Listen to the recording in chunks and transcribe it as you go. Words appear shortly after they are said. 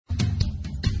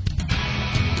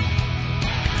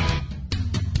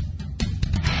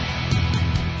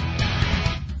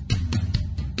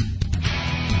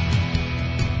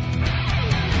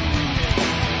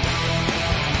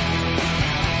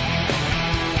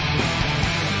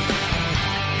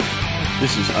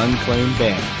This is Unclaimed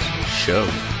Bands, Show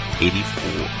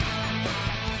 84.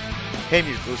 Hey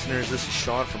music listeners, this is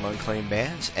Sean from Unclaimed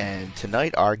Bands, and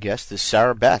tonight our guest is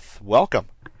Sarah Beth. Welcome.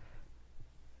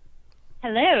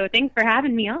 Hello, thanks for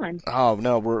having me on. Oh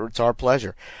no, it's our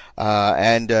pleasure,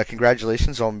 and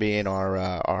congratulations on being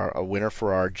our winner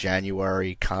for our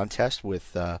January contest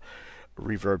with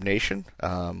Reverb Nation.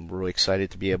 We're really excited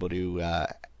to be able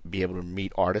to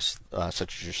meet artists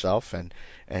such as yourself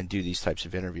and do these types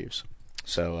of interviews.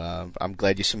 So I'm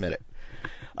glad you submitted.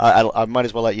 I might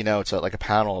as well let you know it's like a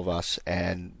panel of us,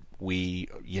 and we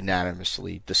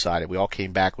unanimously decided. We all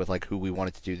came back with like who we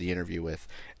wanted to do the interview with,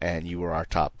 and you were our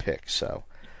top pick. So.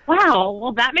 Wow,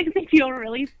 well that makes me feel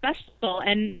really special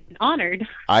and honored.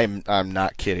 I'm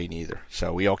not kidding either.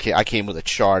 So I came with a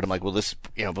chart. I'm like, well, this,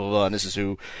 blah, blah, blah, and this is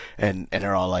who, and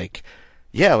they're all like,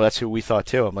 yeah, well, that's who we thought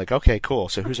too. I'm like, okay, cool.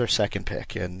 So who's our second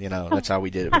pick? And that's how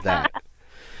we did it with that.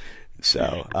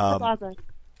 So, that's awesome.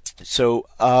 So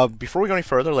before we go any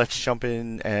further, let's jump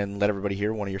in and let everybody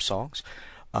hear one of your songs.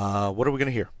 What are we going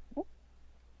to hear?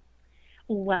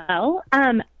 Well,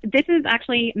 this is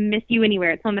actually Miss You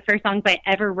Anywhere. It's one of the first songs I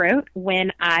ever wrote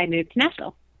when I moved to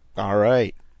Nashville. All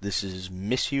right. This is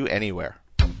Miss You Anywhere.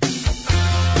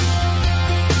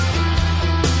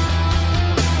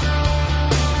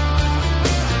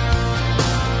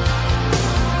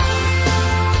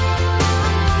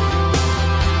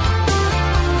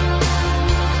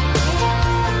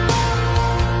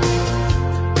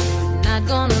 Not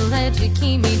gonna let you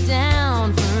keep me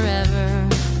down forever.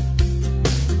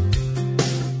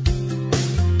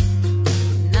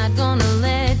 Not gonna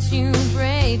let you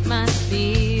break my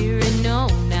spirit, no,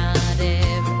 not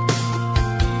ever.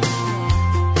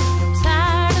 I'm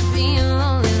tired of being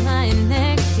lonely lying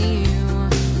next to you.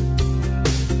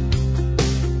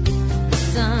 The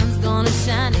sun's gonna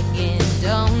shine again,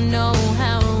 don't know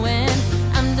how or when.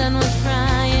 I'm done with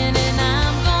crying and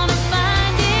I'm gonna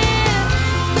find it.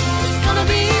 It's gonna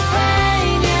be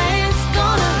pain, yeah, it's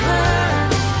gonna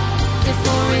hurt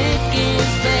before it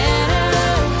gets better.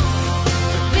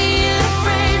 Being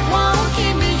afraid won't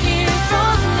keep me here,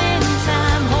 frozen in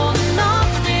time, holding on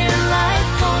for dear life.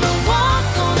 Gonna walk,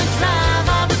 gonna drive,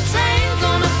 all the train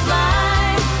gonna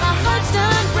fly. My heart's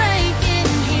done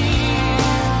breaking here.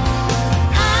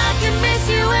 I can miss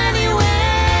you anywhere.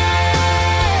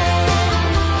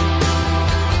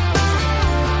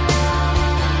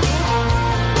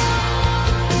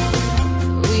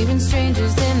 We've been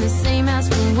strangers in the same house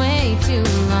for way too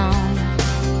long.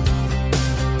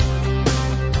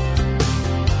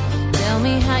 Tell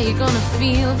me how you're gonna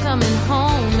feel coming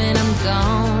home and I'm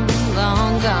gone,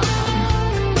 long gone.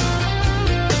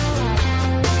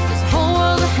 There's a whole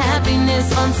world of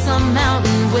happiness on some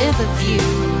mountain with a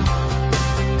view.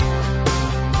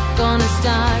 Gonna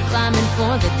start climbing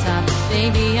for the top.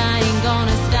 Baby, I ain't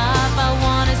gonna stop. I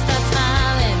wanna start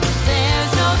smiling, but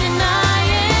there's no denying.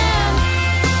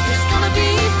 There's gonna be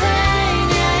pain,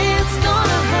 yeah, it's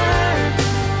gonna hurt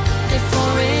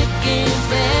before it gets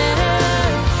better.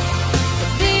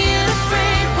 But being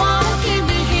afraid won't keep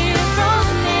me here,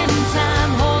 frozen in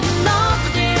time, holding on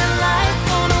for dear life.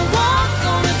 Gonna walk,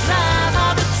 gonna drive,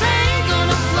 all the train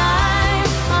gonna fly.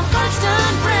 My heart's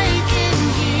done breaking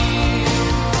here.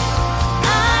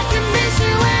 I can miss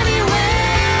you anywhere.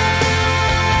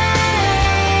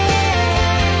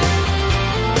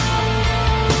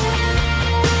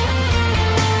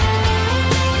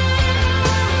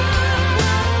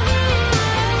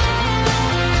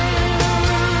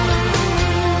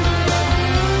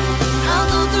 I'll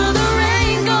go through the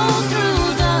rain, go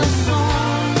through the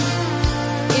storm,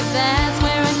 if that's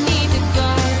where I need to go.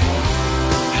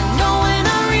 I know when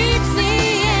I reach the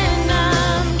end,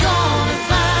 I'm gonna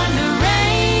find a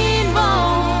rainbow.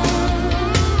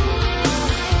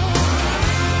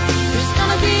 There's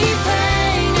gonna be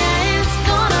pain, yeah, it's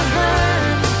gonna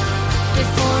hurt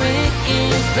before it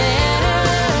gets better.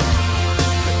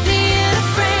 Being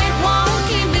afraid won't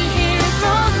keep me here,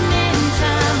 frozen in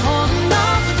time, holding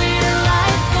on for dear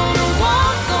life. Gonna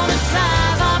walk, gonna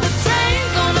drive, all the train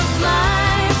gonna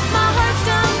fly. My heart's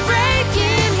done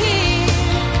breaking here.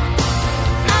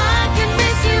 I can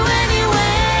miss you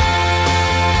anywhere.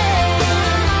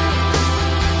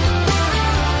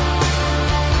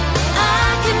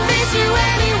 I can miss you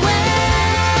anywhere.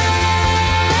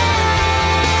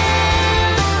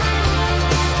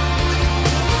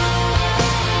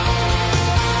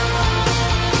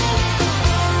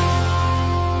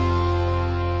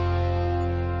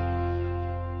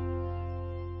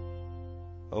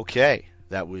 Okay,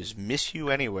 that was "Miss You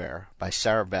Anywhere" by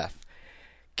Sarah Beth.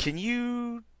 Can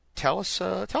you tell us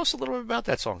a little bit about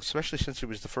that song, especially since it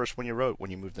was the first one you wrote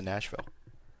when you moved to Nashville?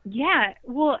 Yeah,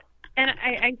 well, And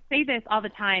I say this all the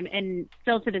time, and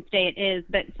still to this day it is,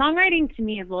 but songwriting to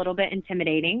me is a little bit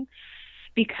intimidating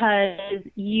because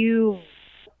you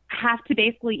have to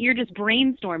basically, you're just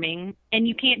brainstorming, and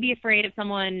you can't be afraid of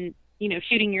someone,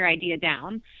 shooting your idea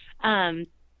down.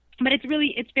 But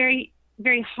it's very,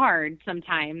 very hard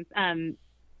sometimes.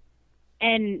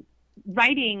 And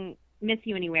writing Miss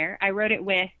You Anywhere, I wrote it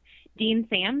with Dean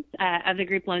Sams of the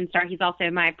group Lone Star. He's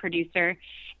also my producer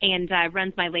and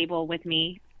runs my label with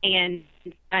me, and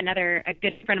a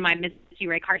good friend of mine, Miss You,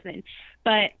 Ray Carson.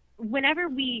 But whenever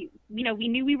we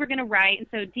knew we were going to write, and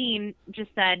so Dean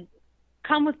just said,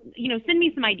 come with, send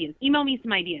me some ideas, email me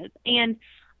some ideas. And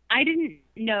I didn't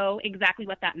know exactly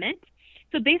what that meant.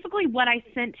 So basically what I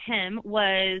sent him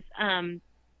was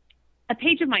a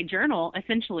page of my journal,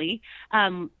 essentially.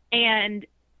 And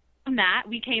from that,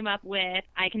 we came up with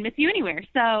I Can Miss You Anywhere.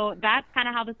 So that's kind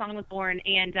of how the song was born.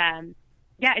 And,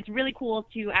 it's really cool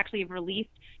to actually have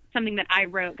released something that I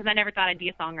wrote, because I never thought I'd be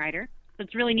a songwriter. So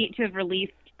it's really neat to have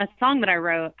released a song that I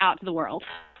wrote out to the world.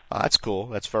 Oh, that's cool.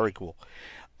 That's very cool.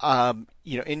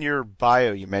 In your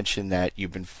bio, you mentioned that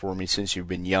you've been performing since you've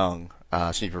been young,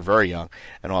 since you were very young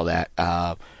and all that.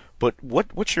 But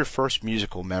what's your first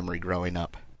musical memory growing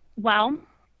up? Well,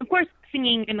 of course,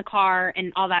 singing in the car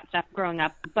and all that stuff growing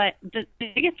up. But the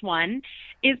biggest one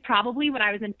is probably when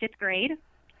I was in 5th grade,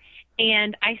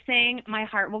 and I sang My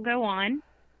Heart Will Go On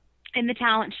in the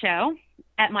talent show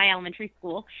at my elementary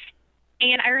school.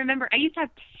 And I remember I used to have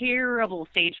terrible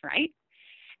stage fright.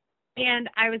 And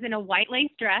I was in a white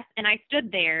lace dress, and I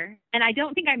stood there, and I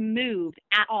don't think I moved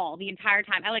at all the entire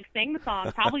time. I sang the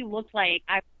song, probably looked like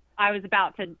I was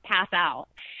about to pass out.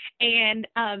 And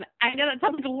I know that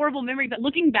sounds like a horrible memory, but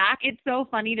looking back, it's so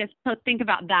funny to think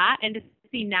about that and to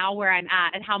see now where I'm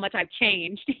at and how much I've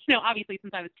changed, obviously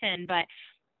since I was 10. But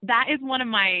that is one of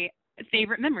my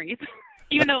favorite memories,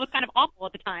 even though it was kind of awful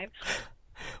at the time.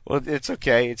 Well, it's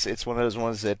okay. It's one of those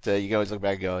ones that you can always look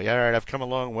back and go, yeah, all right, I've come a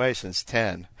long way since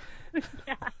 10.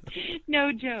 Yeah,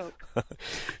 no joke.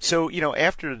 So,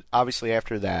 after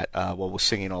that, was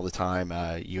singing all the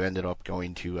time, you ended up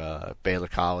going to Baylor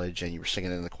College, and you were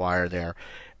singing in the choir there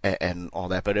and all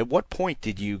that. But at what point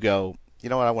did you go, you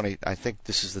know what, I think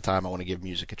this is the time I want to give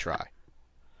music a try?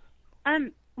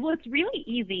 Well, it's really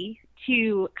easy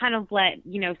to kind of let,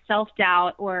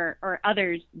 self-doubt or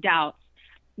others' doubts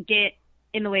get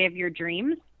in the way of your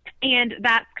dreams. And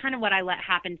that's kind of what I let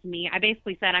happen to me. I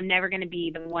basically said, I'm never going to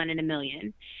be the one in a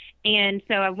million. And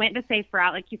so I went the safe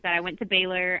route. Like you said, I went to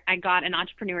Baylor. I got an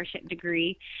entrepreneurship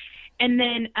degree. And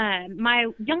then my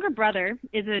younger brother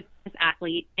is an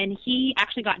athlete, and he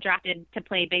actually got drafted to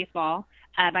play baseball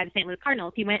by the St. Louis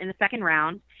Cardinals. He went in the second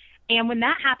round. And when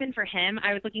that happened for him,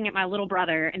 I was looking at my little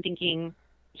brother and thinking,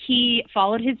 he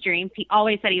followed his dreams. He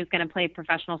always said he was going to play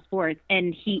professional sports,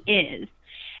 and he is.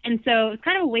 And so it was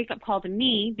kind of a wake-up call to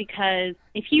me, because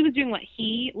if he was doing what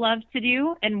he loved to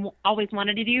do and always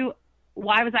wanted to do,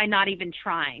 why was I not even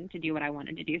trying to do what I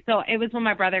wanted to do? So it was when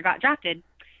my brother got drafted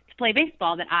to play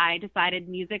baseball that I decided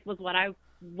music was what I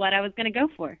was going to go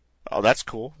for. Oh, that's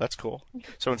cool. That's cool.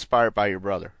 So inspired by your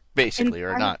brother, basically,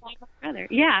 or not? By my brother.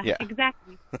 Yeah,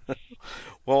 exactly.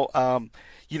 Well,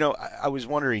 I was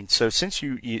wondering, so since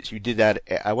you did that,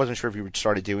 I wasn't sure if you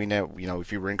started doing that,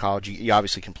 if you were in college, you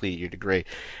obviously completed your degree.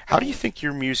 How do you think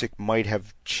your music might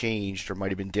have changed or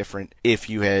might have been different if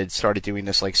you had started doing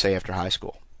this, like, say, after high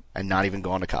school and not even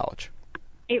gone to college?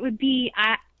 It would be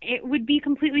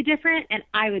completely different, and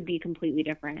I would be completely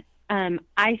different.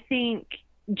 I think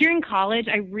during college,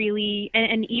 I really,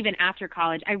 and even after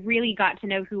college, I really got to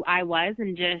know who I was,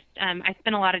 and just I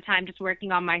spent a lot of time just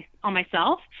working on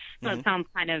myself. So It sounds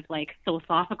kind of like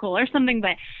philosophical or something,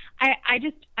 but I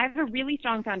have a really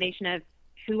strong foundation of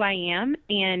who I am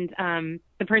and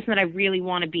the person that I really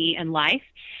want to be in life.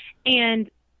 And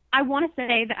I want to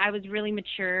say that I was really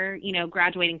mature,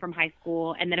 graduating from high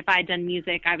school, and that if I had done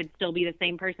music, I would still be the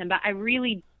same person. But I'm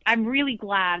really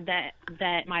glad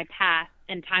that my path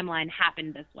and timeline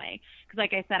happened this way. Because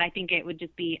like I said, I think it would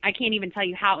just be, I can't even tell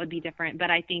you how it would be different, but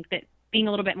I think that being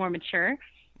a little bit more mature,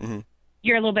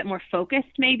 you're a little bit more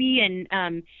focused maybe. And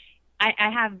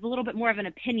I have a little bit more of an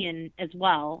opinion as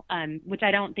well, which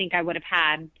I don't think I would have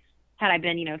had I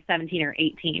been, 17 or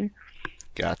 18.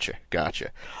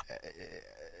 Gotcha.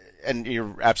 And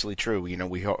you're absolutely true.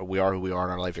 We are who we are,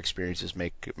 and our life experiences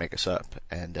make us up,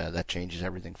 and that changes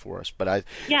everything for us. But I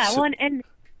have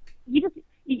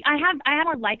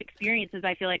more life experiences,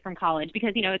 I feel like, from college,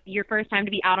 because it's your first time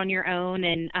to be out on your own,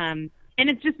 and And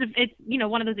it's just, it's,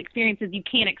 one of those experiences you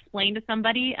can't explain to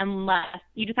somebody unless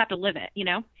you just have to live it.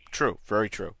 True, very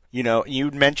true.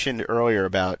 You mentioned earlier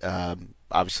about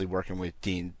obviously working with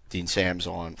Dean Sams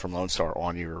from Lone Star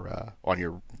on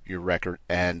your record,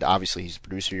 and obviously he's the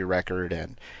producer of your record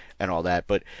and all that.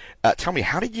 But tell me,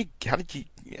 how did you?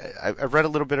 I've read a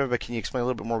little bit of it. Can you explain a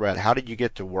little bit more about how did you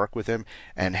get to work with him,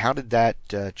 and how did that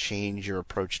change your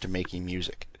approach to making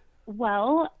music?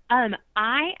 Well,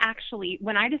 I actually,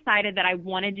 when I decided that I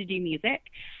wanted to do music,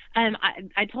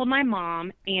 I told my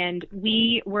mom, and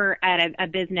we were at a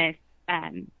business.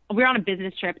 We were on a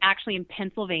business trip, actually in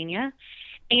Pennsylvania.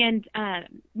 And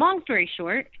long story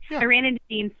short, I ran into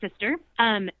Dean's sister,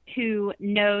 who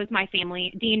knows my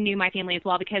family. Dean knew my family as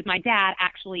well because my dad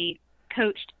actually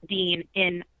coached Dean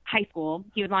in high school.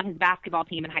 He was on his basketball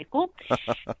team in high school.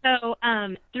 So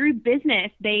through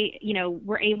business, they,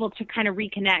 were able to kind of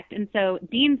reconnect. And so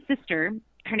Dean's sister,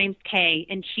 her name's Kay,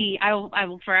 and I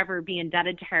will forever be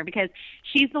indebted to her because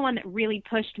she's the one that really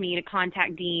pushed me to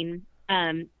contact Dean.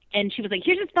 And she was like,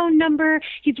 here's his phone number.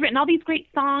 He's written all these great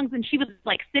songs. And she would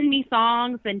send me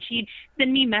songs, and she'd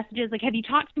send me messages like, have you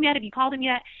talked to him yet? Have you called him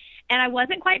yet? And I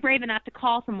wasn't quite brave enough to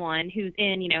call someone who's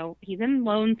in, he's in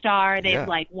Lone Star. They've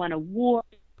won awards.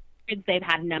 They've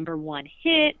had #1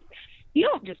 hits. You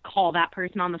don't just call that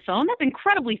person on the phone. That's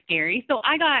incredibly scary. So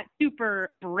I got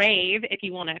super brave, if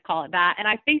you want to call it that, and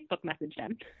I Facebook messaged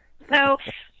him. So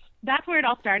that's where it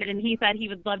all started. And he said he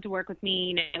would love to work with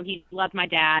me. He loved my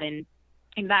dad, and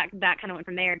that kind of went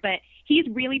from there. But he's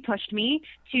really pushed me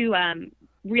to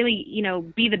really,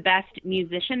 be the best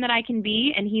musician that I can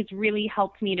be, and he's really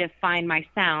helped me to find my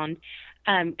sound.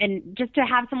 And just to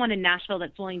have someone in Nashville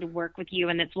that's willing to work with you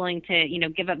and that's willing to,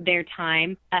 give up their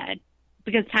time,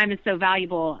 because time is so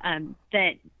valuable,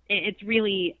 that it's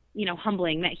really,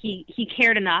 humbling that he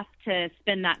cared enough to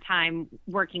spend that time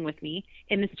working with me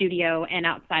in the studio and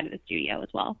outside of the studio as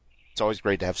well. It's always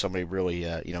great to have somebody really,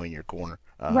 in your corner,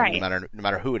 right. no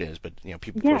matter who it is, but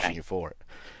people pushing you forward.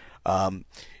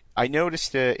 I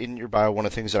noticed in your bio, one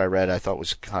of the things that I read I thought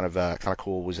was kind of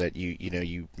cool was that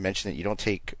you mentioned that you don't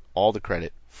take all the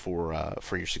credit for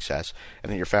your success,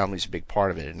 and that your family's a big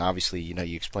part of it. And obviously,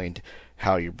 you explained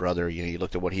how your brother, you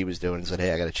looked at what he was doing and said,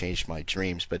 hey, I got to change my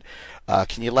dreams. But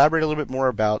can you elaborate a little bit more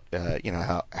about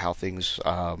how things,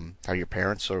 how your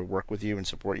parents work with you and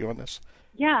support you on this?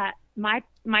 Yeah.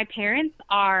 My parents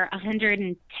are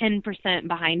 110%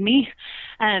 behind me.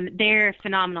 They're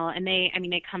phenomenal, and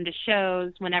they come to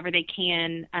shows whenever they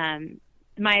can.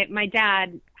 My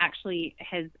dad actually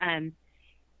has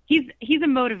he's a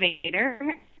motivator.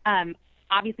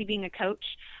 Obviously, being a coach,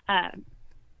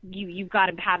 you've got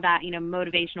to have that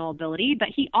motivational ability. But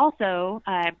he also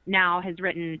now has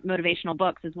written motivational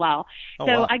books as well. Oh,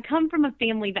 so wow. I come from a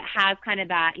family that has kind of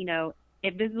that.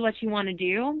 If this is what you want to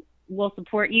do, we'll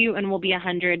support you and we'll be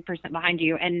 100% behind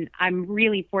you. And I'm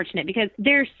really fortunate because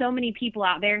there's so many people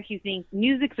out there who think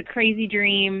music's a crazy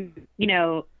dream,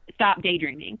 stop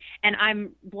daydreaming. And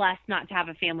I'm blessed not to have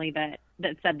a family that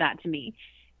said that to me.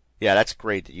 Yeah, that's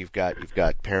great that you've got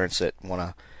parents that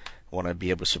want to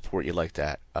be able to support you like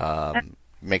that.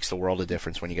 Makes the world a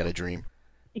difference when you got a dream.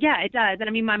 Yeah, it does.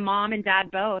 And my mom and dad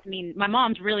both. My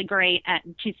mom's really great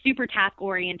she's super task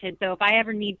oriented. So if I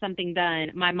ever need something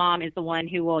done, my mom is the one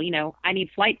who will, I need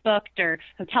flights booked or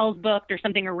hotels booked or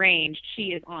something arranged.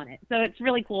 She is on it. So it's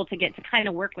really cool to get to kind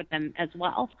of work with them as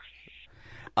well.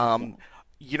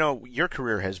 Your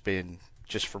career has been,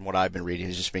 just from what I've been reading,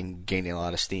 has just been gaining a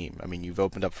lot of steam. You've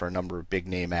opened up for a number of big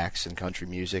name acts in country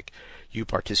music. You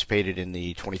participated in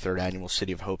the 23rd annual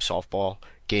City of Hope softball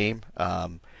game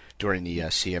during the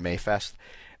CMA Fest.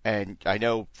 And I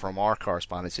know from our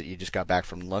correspondence that you just got back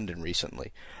from London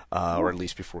recently, or at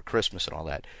least before Christmas and all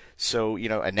that. So,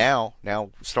 and now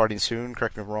starting soon,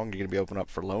 correct me if I'm wrong, you're going to be opening up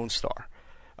for Lone Star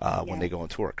when they go on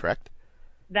tour, correct?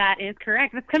 That is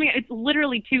correct. That's coming. It's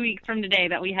literally 2 weeks from today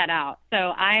that we head out.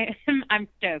 So I'm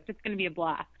stoked. It's going to be a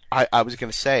blast. I was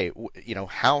going to say,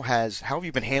 how have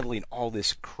you been handling all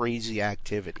this crazy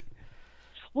activity?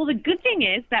 Well, the good thing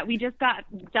is that we just got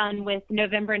done with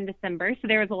November and December, so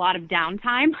there was a lot of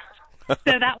downtime. So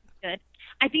that was good.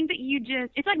 I think that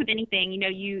it's like with anything,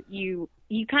 you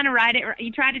kind of ride it, or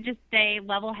you try to just stay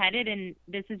level-headed, and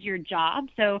this is your job.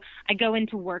 So I go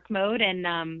into work mode,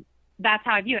 and that's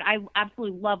how I view it. I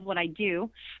absolutely love what I do,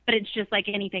 but it's just like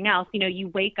anything else. You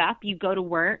wake up, you go to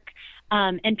work,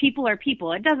 and people are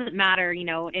people. It doesn't matter,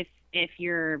 if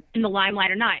you're in the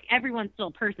limelight or not. Everyone's still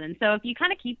a person. So if you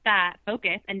kind of keep that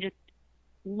focus and just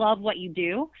love what you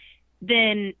do,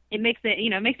 then it makes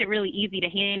it really easy to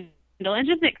handle. And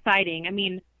just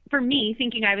exciting. For me,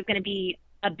 thinking I was going to be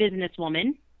a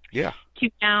businesswoman, to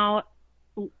now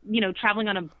traveling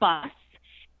on a bus.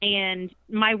 And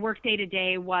my work day to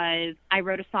day was I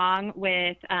wrote a song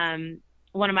with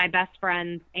one of my best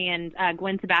friends and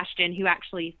Gwen Sebastian, who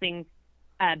actually sings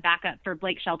backup for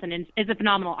Blake Shelton and is a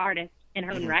phenomenal artist in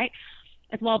her own right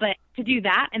as well. But to do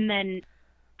that, and then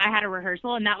I had a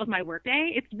rehearsal, and that was my work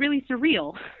day. It's really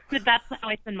surreal, but that's how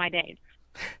I spend my days.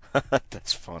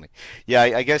 That's funny. Yeah,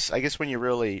 I guess when you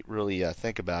really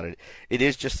think about it, it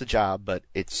is just a job, but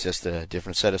it's just a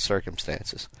different set of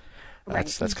circumstances. Right.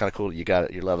 That's kind of cool.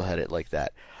 You're level-headed like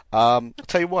that. I'll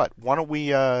tell you what. Why don't we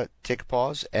take a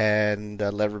pause and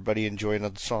let everybody enjoy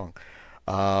another song?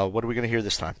 What are we going to hear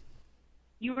this time?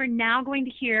 You are now going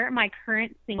to hear my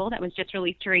current single that was just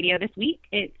released to radio this week.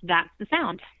 It's That's the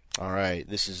Sound. All right.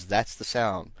 This is That's the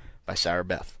Sound by Sarah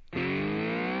Beth.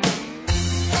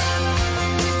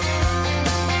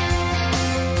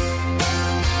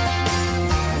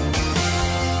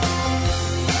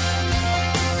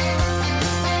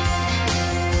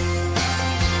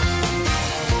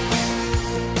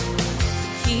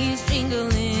 Keys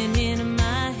jingling in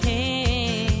my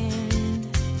hand,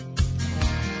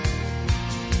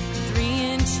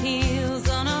 3-inch heels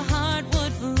on a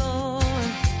hardwood floor,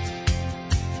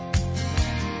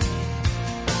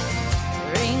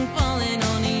 rain falling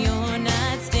on your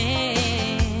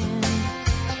nightstand,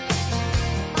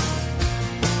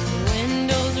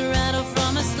 windows rattle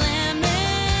from a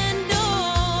slamming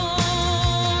door.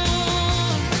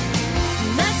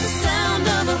 That's the sound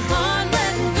of a heart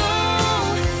letting go.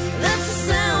 That's the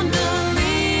sound of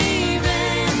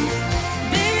leaving.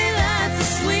 Baby, that's the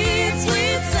sweet,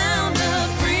 sweet sound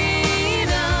of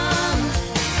freedom.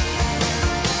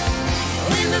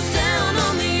 Windows down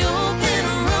on the open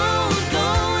road,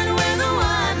 going where the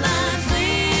white line's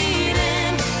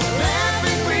leading.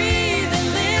 Laughing, breathing,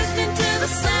 listening to the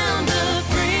sound of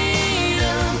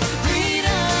freedom.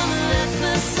 Freedom, that's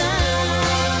the sound.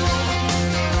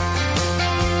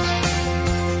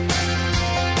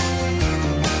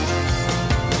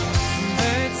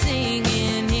 Birds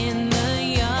singing in the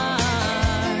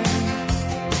yard,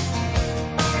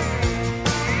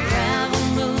 gravel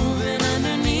moving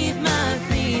underneath my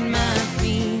feet,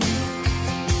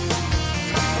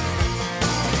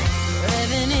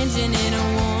 revving engine in a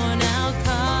worn-out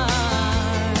car,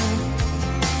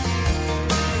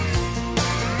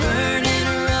 burning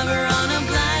rubber on a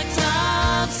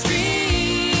blacktop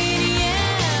street,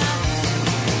 yeah.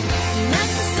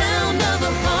 That's the sound of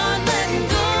a heart letting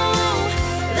go.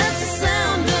 That's the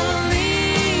sound of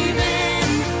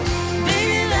leaving.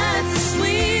 Baby, that's the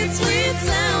sweet, sweet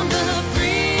sound of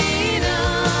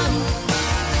freedom.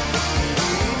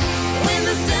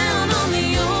 Windows down on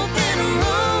the open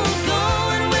road,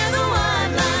 going where the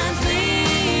white line's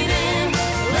leading.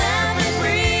 Laughing,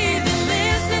 breathing,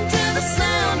 listening to the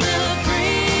sound of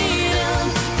freedom.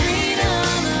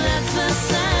 Freedom, that's the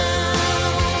sound.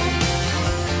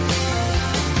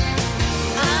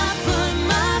 I put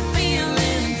my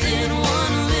feelings in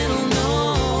one little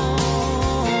note.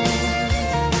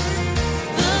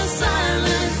 The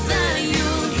silence that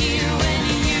you'll hear when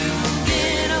you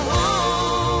get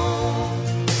home.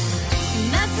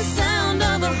 That's the sound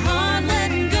of a heart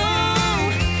letting go.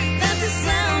 That's the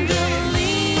sound of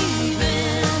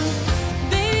leaving.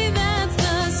 Baby, that's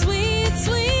the sweet,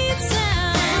 sweet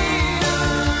sound.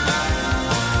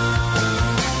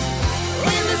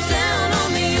 Windows down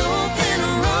on the open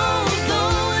road,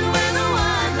 going where the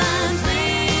white line's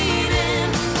leading.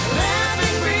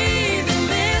 Laughing, breathing,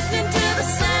 listening to the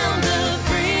sound of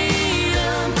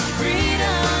freedom.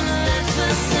 Freedom, that's the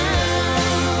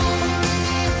sound.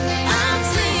 I'm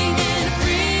singing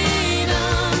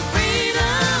freedom,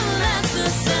 freedom, that's the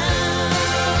sound.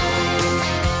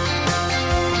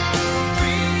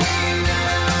 Freedom.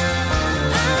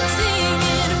 I'm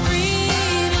singing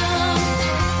freedom.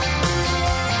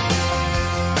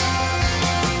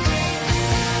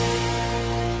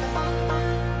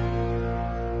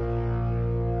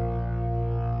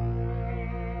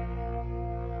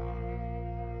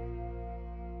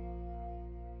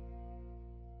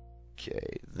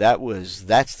 Okay,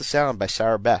 That's the Sound by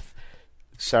Sarah Beth.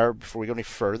 Sarah, before we go any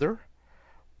further,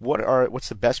 what's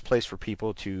the best place for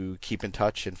people to keep in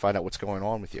touch and find out what's going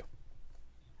on with you?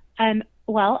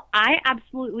 Well, I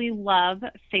absolutely love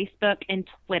Facebook and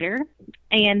Twitter.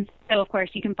 And so, of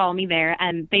course, you can follow me there.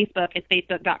 Facebook is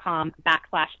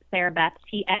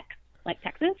facebook.com/SarahBethTX, like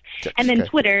Texas. And then okay.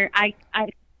 Twitter, I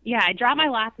dropped my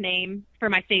last name for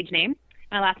my stage name.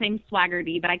 My last name's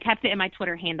Swaggerty, but I kept it in my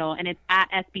Twitter handle, and it's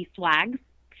 @SBSwags.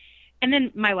 And then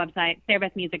my website,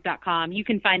 sarahbethmusic.com. You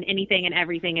can find anything and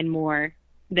everything and more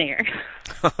there.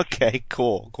 Okay,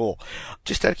 cool.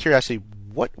 Just out of curiosity,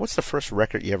 what's the first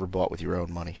record you ever bought with your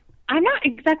own money? I'm not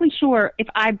exactly sure if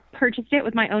I purchased it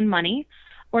with my own money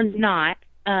or not.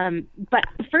 But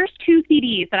the first two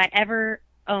CDs that I ever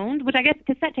owned, which I guess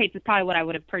cassette tapes is probably what I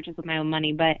would have purchased with my own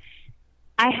money, but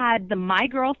I had the My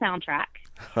Girl soundtrack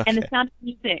and the Sound of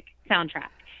Music soundtrack.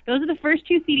 Those are the first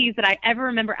two CDs that I ever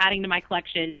remember adding to my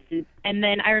collection. And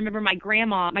then I remember my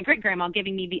great-grandma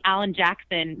giving me the Alan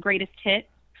Jackson Greatest Hits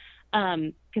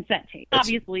cassette tape.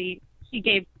 Obviously, she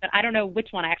gave, but I don't know which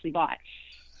one I actually bought.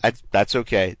 That's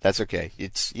okay. That's okay.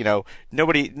 It's,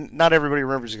 not everybody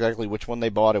remembers exactly which one they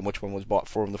bought and which one was bought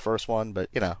for them, the first one, but,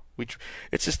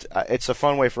 it's just, it's a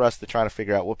fun way for us to try to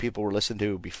figure out what people were listening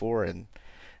to before. And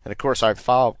of course, our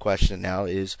follow-up question now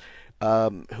is,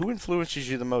 who influences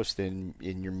you the most in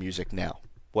your music now?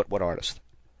 What artist?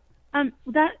 It's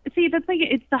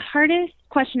the hardest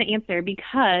question to answer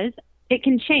because it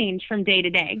can change from day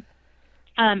to day.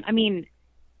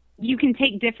 You can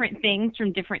take different things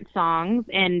from different songs,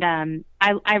 and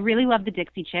I really love the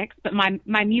Dixie Chicks, but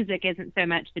my music isn't so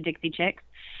much the Dixie Chicks.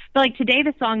 But like today,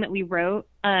 the song that we wrote,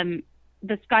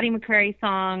 the Scotty McCreery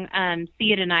song, "See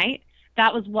You Tonight,"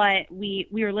 that was what we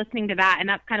were listening to that, and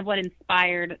that's kind of what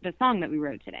inspired the song that we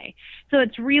wrote today. So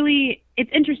it's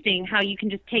interesting how you can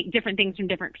just take different things from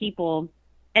different people,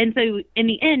 and so in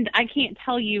the end, I can't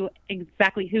tell you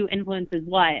exactly who influences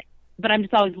what, but I'm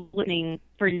just always listening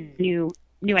for new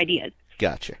ideas.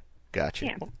 Gotcha.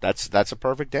 Yeah. Well, that's a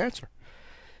perfect answer.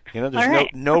 There's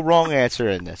right. no wrong answer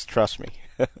in this. Trust me.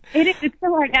 It's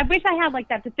so hard. I wish I had like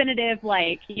that definitive,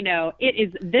 it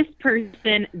is this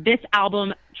person, this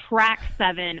album, track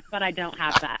 7, but I don't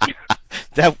have that.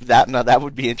 that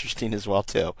would be interesting as well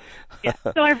too. Yeah,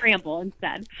 so I ramble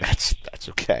instead. That's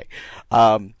okay.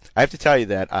 I have to tell you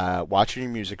that watching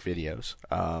your music videos,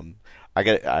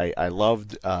 I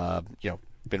loved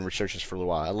been researching this for a little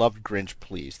while. I loved Grinch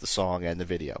Please, the song and the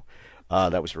video.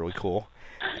 That was really cool.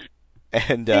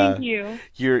 And thank you.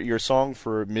 Your song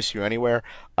for Miss You Anywhere,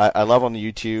 I love on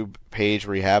the YouTube page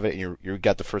where you have it, and you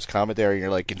got the first comment there, and you're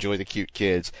like, enjoy the cute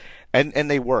kids. And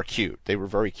they were cute. They were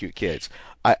very cute kids.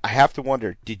 I have to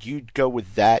wonder, did you go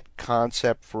with that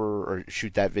concept or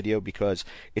shoot that video? Because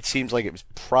it seems like it was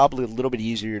probably a little bit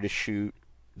easier to shoot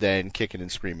than Kicking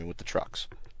and Screaming with the trucks.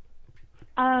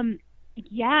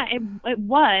 Yeah, it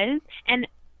was,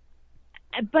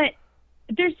 but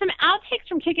there's some outtakes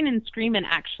from Kickin' and Screamin'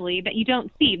 actually that you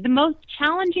don't see. The most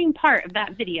challenging part of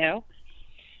that video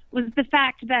was the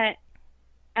fact that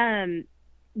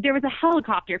there was a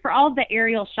helicopter for all of the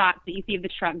aerial shots that you see of the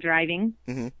truck driving.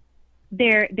 Mm-hmm.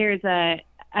 There's a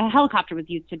helicopter was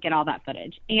used to get all that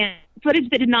footage, and footage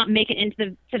that did not make it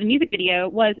into the music video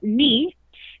was me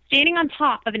standing on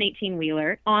top of an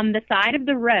 18-wheeler on the side of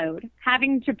the road,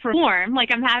 having to perform, like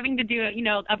I'm having to do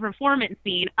a performance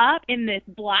scene up in this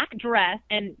black dress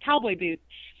and cowboy boots.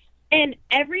 And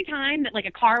every time that like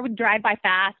a car would drive by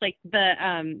fast, like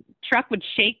the truck would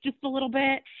shake just a little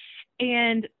bit.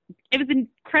 And it was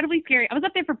incredibly scary. I was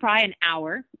up there for probably an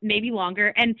hour, maybe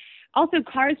longer. And also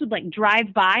cars would like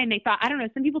drive by and they thought, I don't know,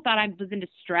 some people thought I was in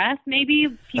distress. Maybe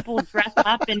people would dress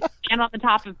up and stand on the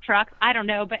top of trucks. I don't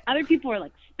know. But other people were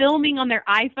like filming on their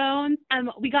iPhones.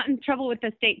 We got in trouble with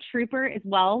the state trooper as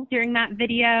well during that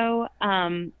video.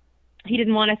 He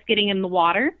didn't want us getting in the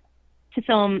water to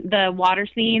film the water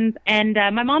scenes. And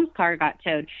my mom's car got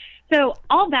towed. So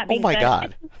all that being said,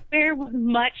 God. It was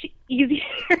much easier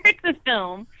to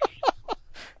film.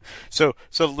 So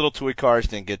the little toy cars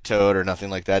didn't get towed or nothing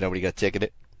like that? Nobody got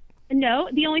ticketed? No,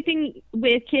 the only thing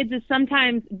with kids is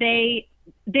sometimes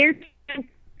their time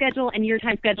schedule and your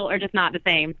time schedule are just not the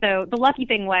same. So the lucky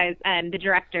thing was the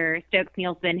director, Stokes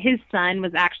Nielsen, his son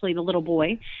was actually the little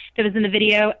boy that was in the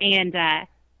video, and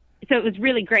so it was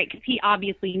really great because he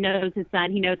obviously knows his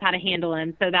son. He knows how to handle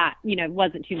him, so that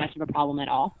wasn't too much of a problem at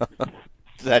all.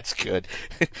 That's good.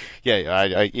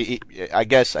 Yeah, I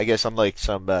guess unlike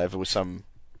some if it was some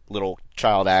little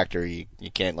child actor, you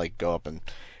can't like go up and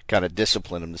kind of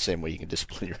discipline him the same way you can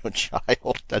discipline your own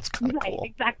child. That's kind of cool.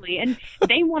 Exactly. And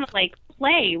they want to like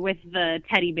play with the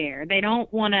teddy bear. They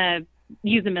don't want to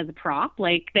use him as a prop.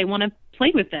 Like they want to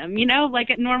play with them, like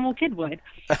a normal kid would.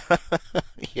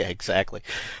 Yeah, exactly.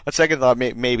 On second thought,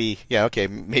 maybe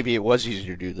it was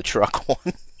easier to do the truck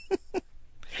one.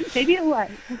 Maybe it was.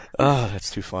 Oh,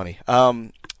 that's too funny.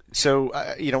 So,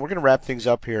 we're going to wrap things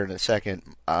up here in a second.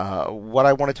 What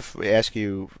I wanted to ask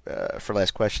you for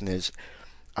last question is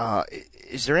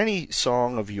there any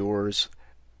song of yours,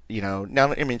 now,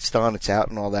 it's done, it's out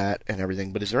and all that and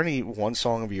everything, but is there any one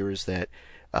song of yours that,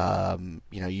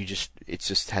 it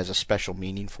just has a special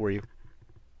meaning for you?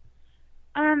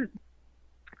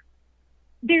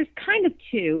 There's kind of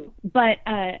two, but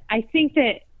I think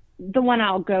that the one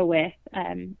I'll go with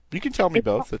You can tell me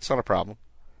both. It's not a problem.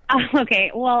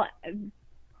 Okay, well,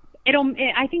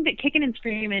 I think that Kickin' and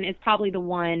Screamin' is probably the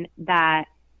one that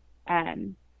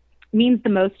means the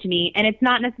most to me. And it's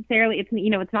not necessarily,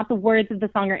 it's not the words of the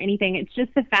song or anything. It's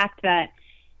just the fact that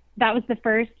that was the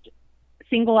first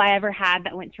single I ever had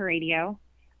that went to radio.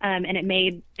 And it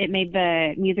made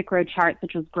the Music Row charts,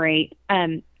 which was great.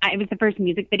 It was the first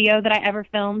music video that I ever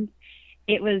filmed.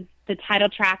 It was the title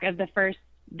track of the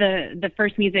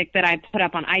first music that I put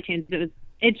up on iTunes.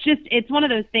 It's one of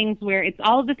those things where it's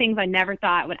all of the things I never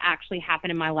thought would actually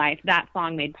happen in my life that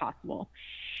song made possible.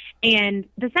 And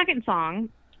the second song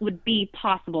would be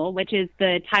Possible, which is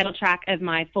the title track of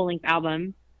my full-length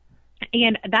album.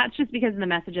 And that's just because of the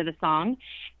message of the song.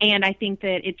 And I think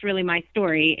that it's really my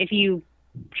story. If you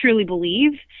truly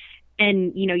believe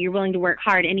and, you're willing to work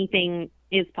hard, anything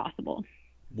is possible.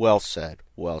 Well said.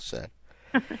 Well said.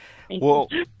 Well,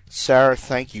 Sarah,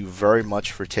 thank you very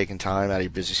much for taking time out of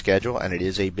your busy schedule, and it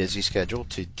is a busy schedule,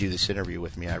 to do this interview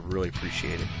with me. I really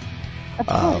appreciate it.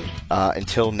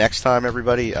 Until next time,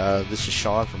 everybody, this is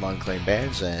Sean from Unclaimed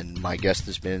Bands, and my guest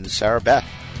has been Sarah Beth.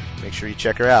 Make sure you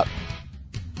check her out.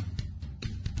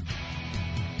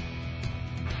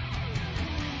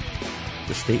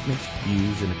 The statements,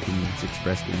 views, and opinions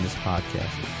expressed in this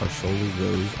podcast are solely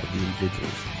those of the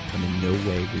individuals and in no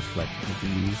way reflect the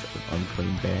views of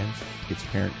Unclaimed Bands, its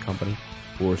parent company,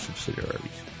 or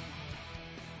subsidiaries.